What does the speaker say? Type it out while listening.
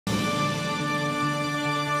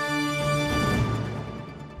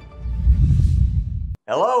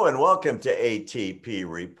Hello and welcome to ATP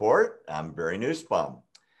Report. I'm Barry Nussbaum.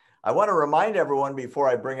 I want to remind everyone before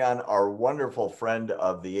I bring on our wonderful friend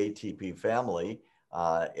of the ATP family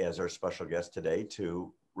as our special guest today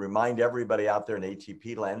to remind everybody out there in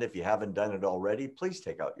ATP land, if you haven't done it already, please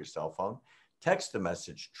take out your cell phone, text the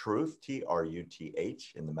message TRUTH,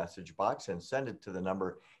 T-R-U-T-H in the message box and send it to the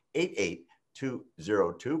number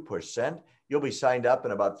 88202, push send. You'll be signed up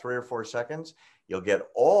in about 3 or 4 seconds. You'll get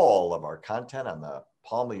all of our content on the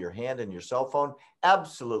palm of your hand and your cell phone,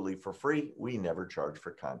 absolutely for free. We never charge for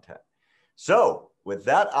content. So with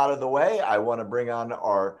that out of the way, I want to bring on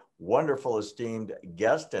our wonderful esteemed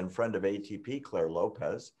guest and friend of ATP, Clare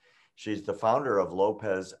Lopez. She's the founder of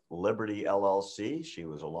Lopez Liberty LLC. She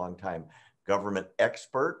was a longtime government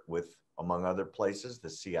expert with, among other places, the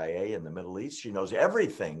CIA in the Middle East. She knows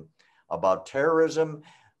everything about terrorism,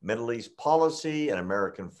 Middle East policy, and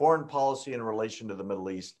American foreign policy in relation to the Middle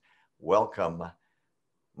East. Welcome,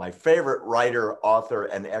 my favorite writer, author,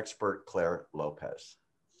 and expert, Clare Lopez.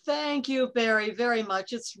 Thank you, Barry, very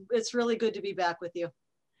much. It's really good to be back with you.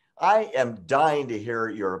 I am dying to hear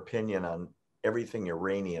your opinion on everything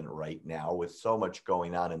Iranian right now with so much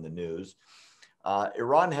going on in the news.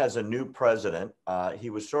 Iran has a new president. He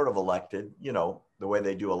was sort of elected, you know, the way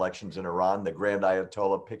they do elections in Iran. The Grand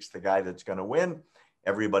Ayatollah picks the guy that's going to win.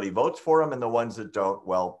 Everybody votes for him, and the ones that don't,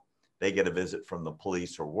 well, they get a visit from the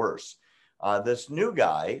police or worse. This new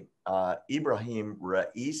guy, Ibrahim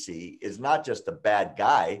Raisi, is not just a bad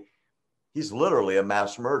guy. He's literally a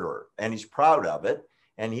mass murderer, and he's proud of it.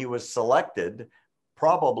 And he was selected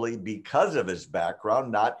probably because of his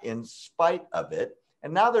background, not in spite of it.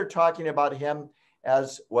 And now they're talking about him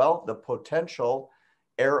as, well, the potential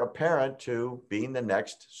heir apparent to being the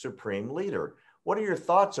next supreme leader. What are your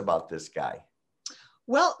thoughts about this guy?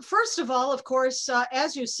 Well, first of all, of course,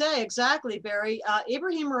 as you say, exactly, Barry,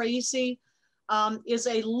 Ibrahim Raisi is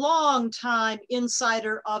a long-time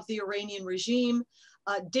insider of the Iranian regime,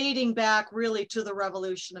 dating back really to the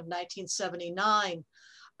revolution of 1979.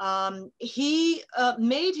 He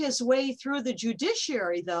made his way through the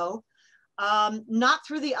judiciary, though, not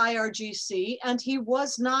through the IRGC, and he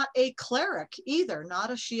was not a cleric either,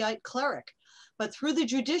 not a Shiite cleric, but through the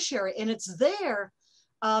judiciary. And it's there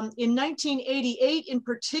in 1988 in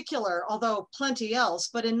particular, although plenty else,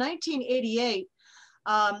 but in 1988,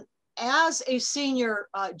 as a senior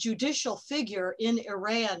judicial figure in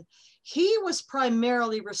Iran, he was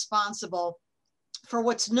primarily responsible for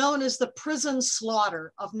what's known as the prison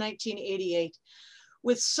slaughter of 1988,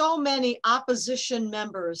 with so many opposition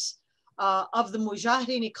members of the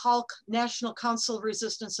Mujahideen-e-Khalq National Council of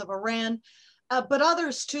Resistance of Iran, but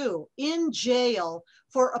others too, in jail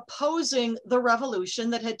for opposing the revolution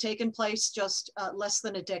that had taken place just less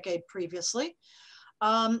than a decade previously.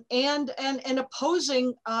 And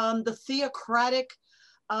opposing the theocratic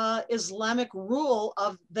Islamic rule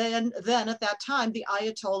of then at that time, the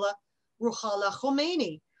Ayatollah Ruhollah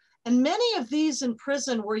Khomeini. And many of these in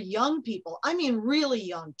prison were young people, I mean really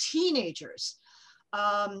young, teenagers,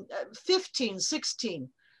 15,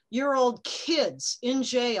 16-year-old kids in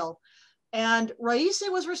jail. And Raisi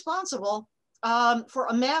was responsible for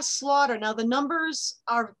a mass slaughter. Now the numbers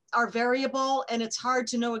are variable, and it's hard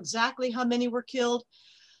to know exactly how many were killed,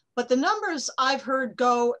 but the numbers I've heard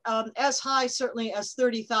go as high certainly as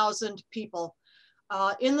 30,000 people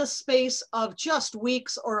in the space of just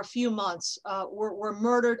weeks or a few months were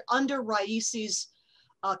murdered under Raisi's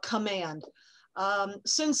command.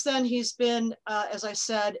 Since then, he's been, as I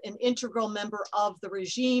said, an integral member of the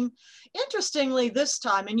regime. Interestingly, this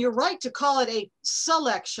time, and you're right to call it a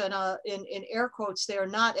selection, in air quotes there,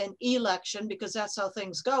 not an election, because that's how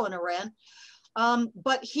things go in Iran.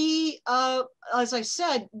 But he, as I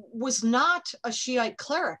said, was not a Shiite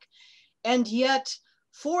cleric. And yet,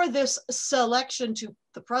 for this selection to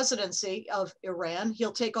the presidency of Iran,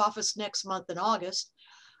 he'll take office next month in August,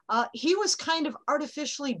 he was kind of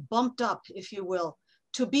artificially bumped up, if you will,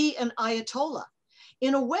 to be an Ayatollah.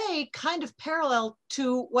 In a way, kind of parallel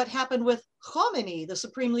to what happened with Khomeini, the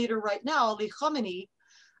supreme leader right now, Ali Khomeini,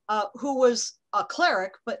 who was a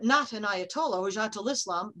cleric, but not an Ayatollah, Hujjatul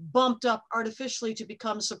Islam, bumped up artificially to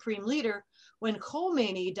become supreme leader when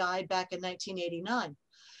Khomeini died back in 1989.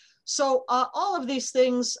 So all of these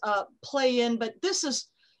things play in, but this is,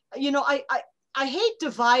 you know, I hate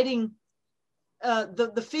dividing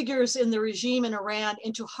the figures in the regime in Iran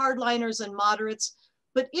into hardliners and moderates.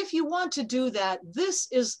 But if you want to do that, this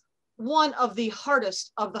is one of the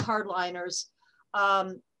hardest of the hardliners.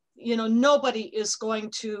 You know, nobody is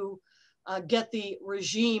going to get the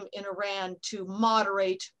regime in Iran to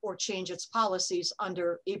moderate or change its policies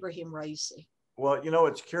under Ibrahim Raisi. Well, you know,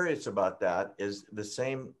 what's curious about that is the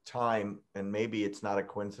same time, and maybe it's not a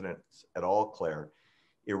coincidence at all, Claire,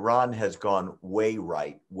 Iran has gone way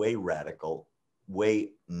right, way radical,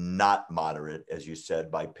 way not moderate, as you said,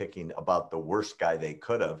 by picking about the worst guy they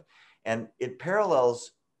could have. And it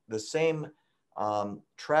parallels the same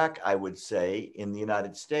track, I would say, in the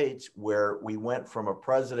United States, where we went from a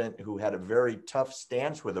president who had a very tough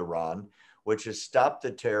stance with Iran, which is stop the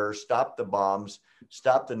terror, stop the bombs,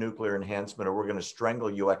 stop the nuclear enhancement, or we're going to strangle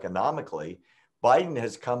you economically. Biden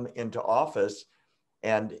has come into office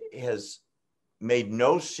and has made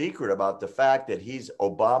no secret about the fact that he's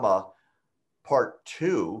Obama part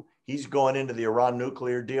two. He's going into the Iran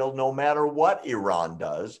nuclear deal no matter what Iran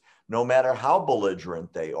does, no matter how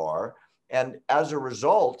belligerent they are. And as a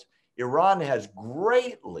result, Iran has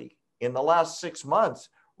greatly, in the last 6 months,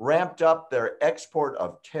 ramped up their export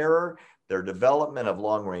of terror, their development of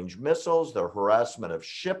long-range missiles, their harassment of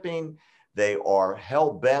shipping. They are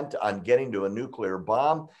hell-bent on getting to a nuclear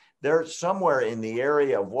bomb. They're somewhere in the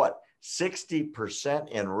area of what? 60%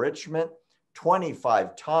 enrichment,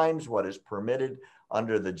 25 times what is permitted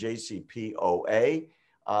under the JCPOA.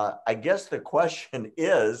 I guess the question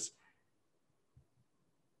is,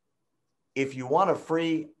 if you want a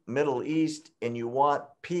free Middle East and you want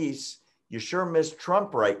peace, you sure miss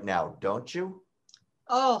Trump right now, don't you?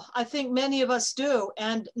 Oh, I think many of us do,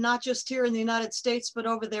 and not just here in the United States, but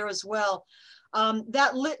over there as well.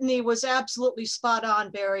 That litany was absolutely spot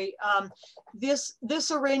on, Barry. This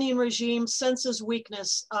Iranian regime senses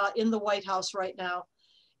weakness in the White House right now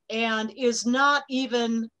and is not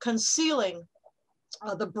even concealing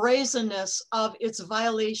the brazenness of its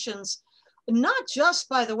violations, not just,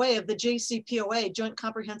 by the way, of the JCPOA, Joint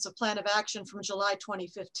Comprehensive Plan of Action from July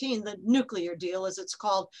 2015, the nuclear deal as it's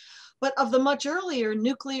called, but of the much earlier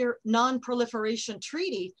Nuclear Non-Proliferation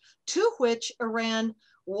Treaty, to which Iran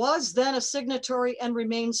was then a signatory and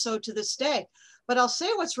remains so to this day. But I'll say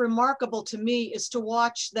what's remarkable to me is to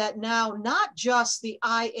watch that now not just the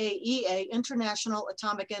IAEA, International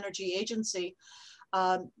Atomic Energy Agency,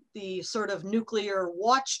 the sort of nuclear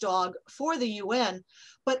watchdog for the UN,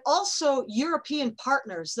 but also European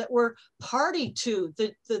partners that were party to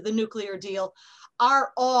the nuclear deal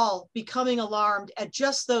are all becoming alarmed at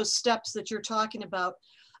just those steps that you're talking about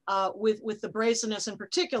with the brazenness in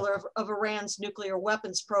particular of Iran's nuclear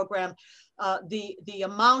weapons program. The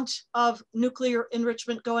amount of nuclear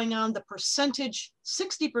enrichment going on, the percentage,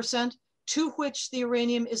 60% to which the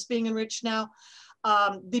uranium is being enriched now,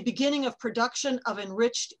 the beginning of production of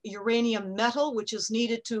enriched uranium metal, which is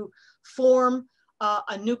needed to form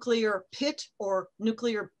a nuclear pit or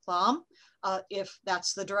nuclear bomb, if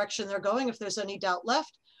that's the direction they're going, if there's any doubt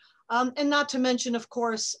left. And not to mention, of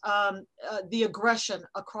course, the aggression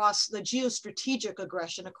across the geostrategic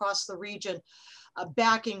aggression across the region,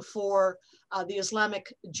 backing for the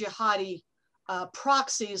Islamic jihadi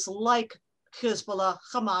proxies like Hezbollah,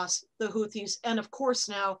 Hamas, the Houthis, and of course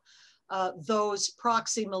now those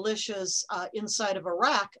proxy militias inside of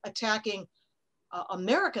Iraq attacking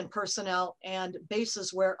American personnel and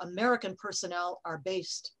bases where American personnel are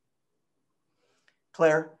based.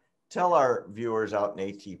 Claire, tell our viewers out in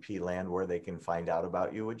ATP land where they can find out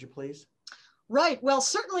about you, would you please? Right, well,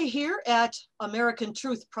 certainly here at American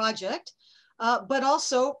Truth Project, but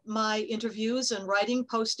also my interviews and writing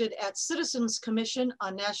posted at Citizens Commission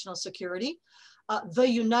on National Security, The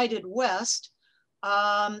United West,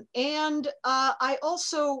 and I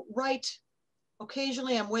also write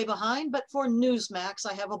occasionally, I'm way behind, but for Newsmax,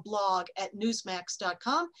 I have a blog at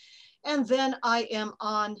newsmax.com. And then I am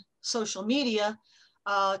on social media,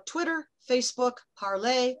 Twitter, Facebook,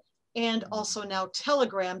 Parler, and also now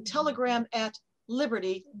Telegram at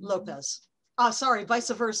Liberty Lopez. Sorry, vice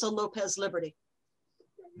versa, Lopez Liberty.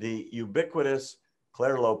 The ubiquitous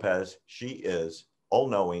Clare Lopez, she is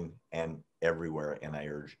all-knowing and everywhere, and I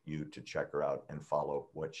urge you to check her out and follow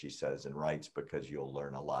what she says and writes because you'll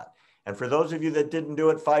learn a lot. And for those of you that didn't do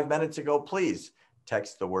it 5 minutes ago, please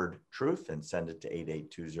text the word truth and send it to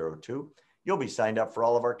 88202. You'll be signed up for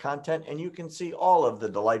all of our content, and you can see all of the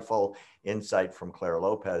delightful insight from Clare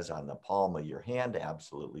Lopez on the palm of your hand,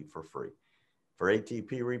 absolutely for free. For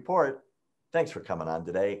ATP Report, thanks for coming on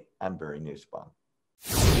today. I'm Barry Nussbaum.